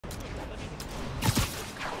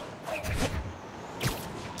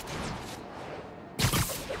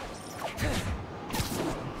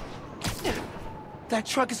That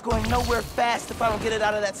truck is going nowhere fast if I don't get it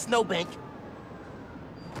out of that snowbank.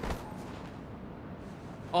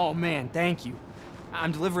 Oh man, thank you.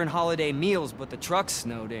 I'm delivering holiday meals, but the truck's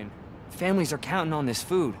snowed in. Families are counting on this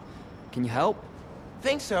food. Can you help?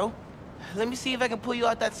 Think so. Let me see if I can pull you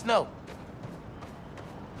out that snow.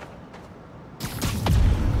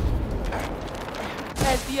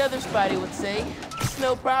 As the other Spidey would say, it's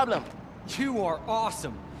no problem. You are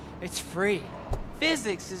awesome. It's free.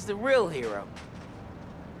 Physics is the real hero.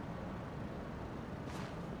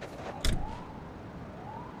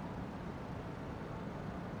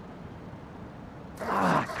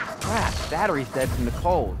 Ah, crap. Battery's dead from the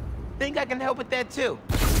cold. Think I can help with that too.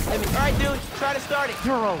 All right, dude, try to start it.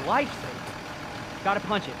 You're a lifesaver. Gotta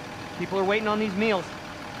punch it. People are waiting on these meals.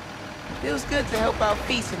 Feels good to help out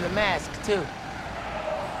Feast in the mask, too.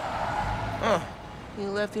 He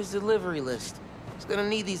left his delivery list. He's gonna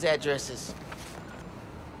need these addresses.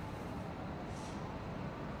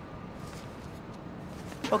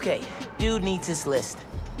 Okay, dude needs his list.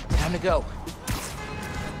 Time to go.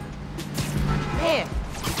 Man,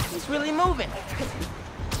 he's really moving.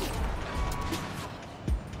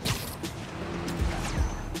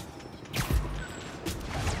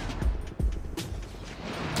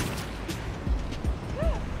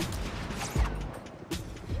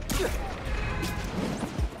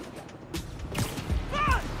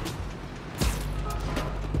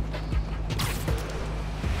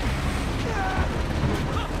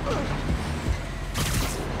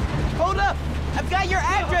 Hold up! I've got your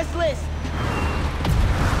address list!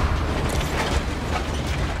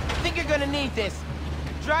 I think you're gonna need this.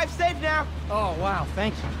 Drive safe now. Oh, wow,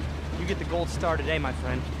 thank you. You get the gold star today, my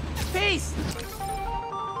friend. Peace!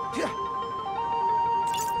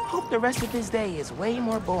 Hope the rest of his day is way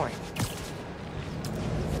more boring.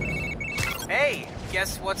 Hey,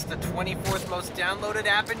 guess what's the 24th most downloaded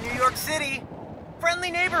app in New York City? Friendly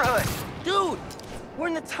Neighborhood! Dude, we're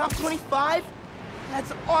in the top 25?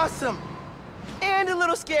 That's awesome! And a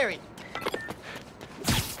little scary.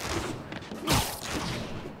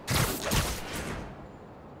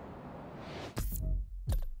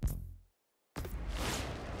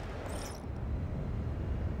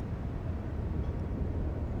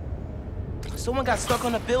 Someone got stuck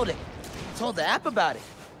on a building. I told the app about it.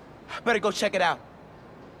 I better go check it out.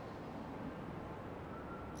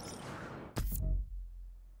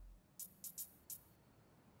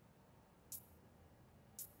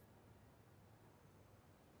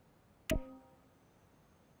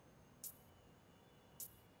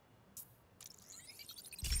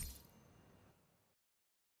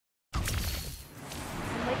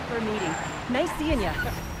 Late for a meeting. Nice seeing ya.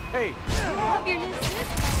 Hey! Love your new suit,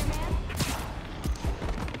 Spider-Man.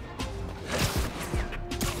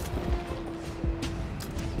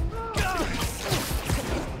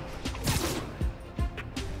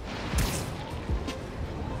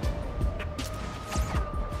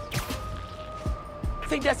 I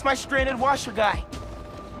think that's my stranded washer guy.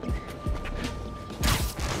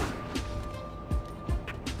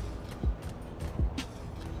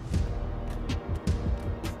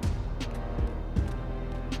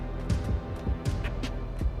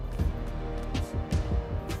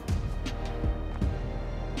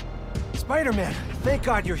 Spider-Man, thank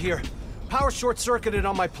God you're here. Power short-circuited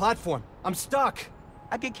on my platform. I'm stuck.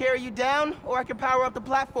 I can carry you down, or I can power up the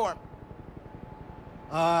platform.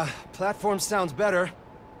 Platform sounds better.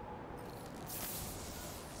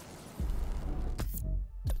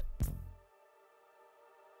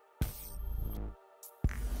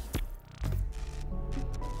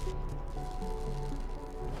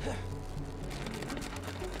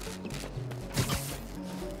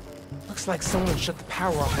 Looks like someone shut the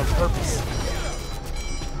power off on purpose.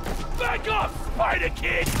 Back off,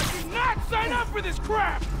 Spider-Kid! I did not sign up for this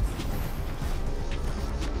crap!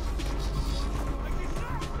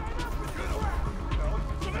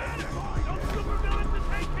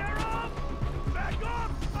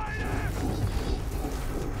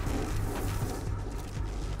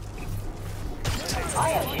 I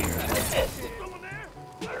am here to assist. Someone there?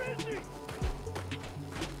 Where is he?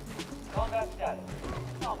 Combat status.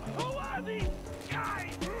 Who are these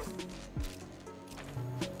guys?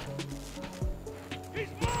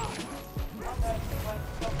 He's mine!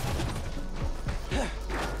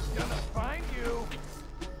 Gonna find you.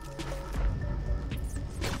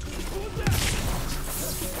 Who's that?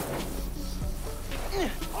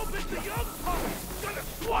 Oh, it's the young puppy! Gonna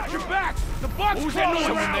squash your backs! The box Who's crawling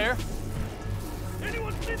anyone around. there?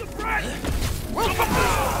 Anyone see the brat?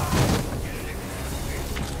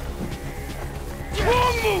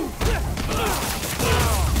 Wrong move!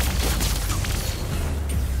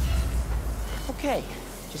 Okay,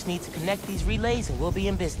 just need to connect these relays and we'll be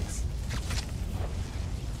in business.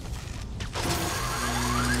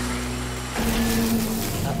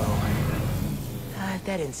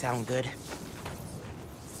 That didn't sound good.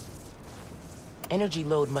 Energy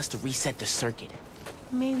load must have reset the circuit.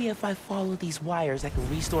 Maybe if I follow these wires, I can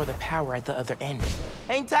restore the power at the other end.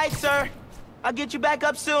 Hang tight, sir. I'll get you back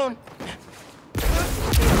up soon.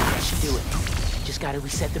 That should do it. Just gotta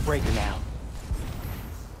reset the breaker now.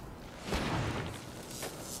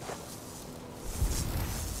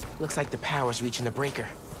 Looks like the power's reaching the breaker.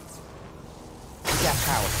 We got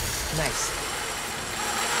power. Nice.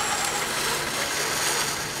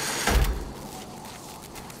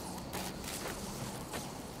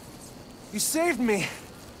 You saved me!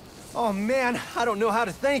 Oh man, I don't know how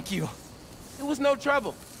to thank you. It was no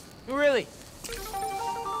trouble. Really.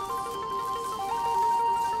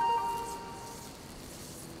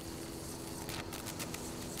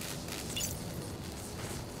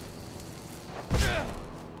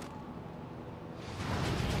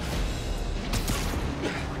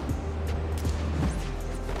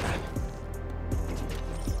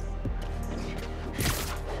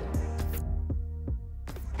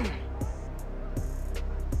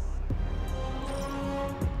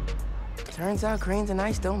 Turns out grains and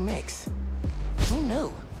ice don't mix. Who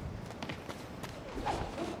knew?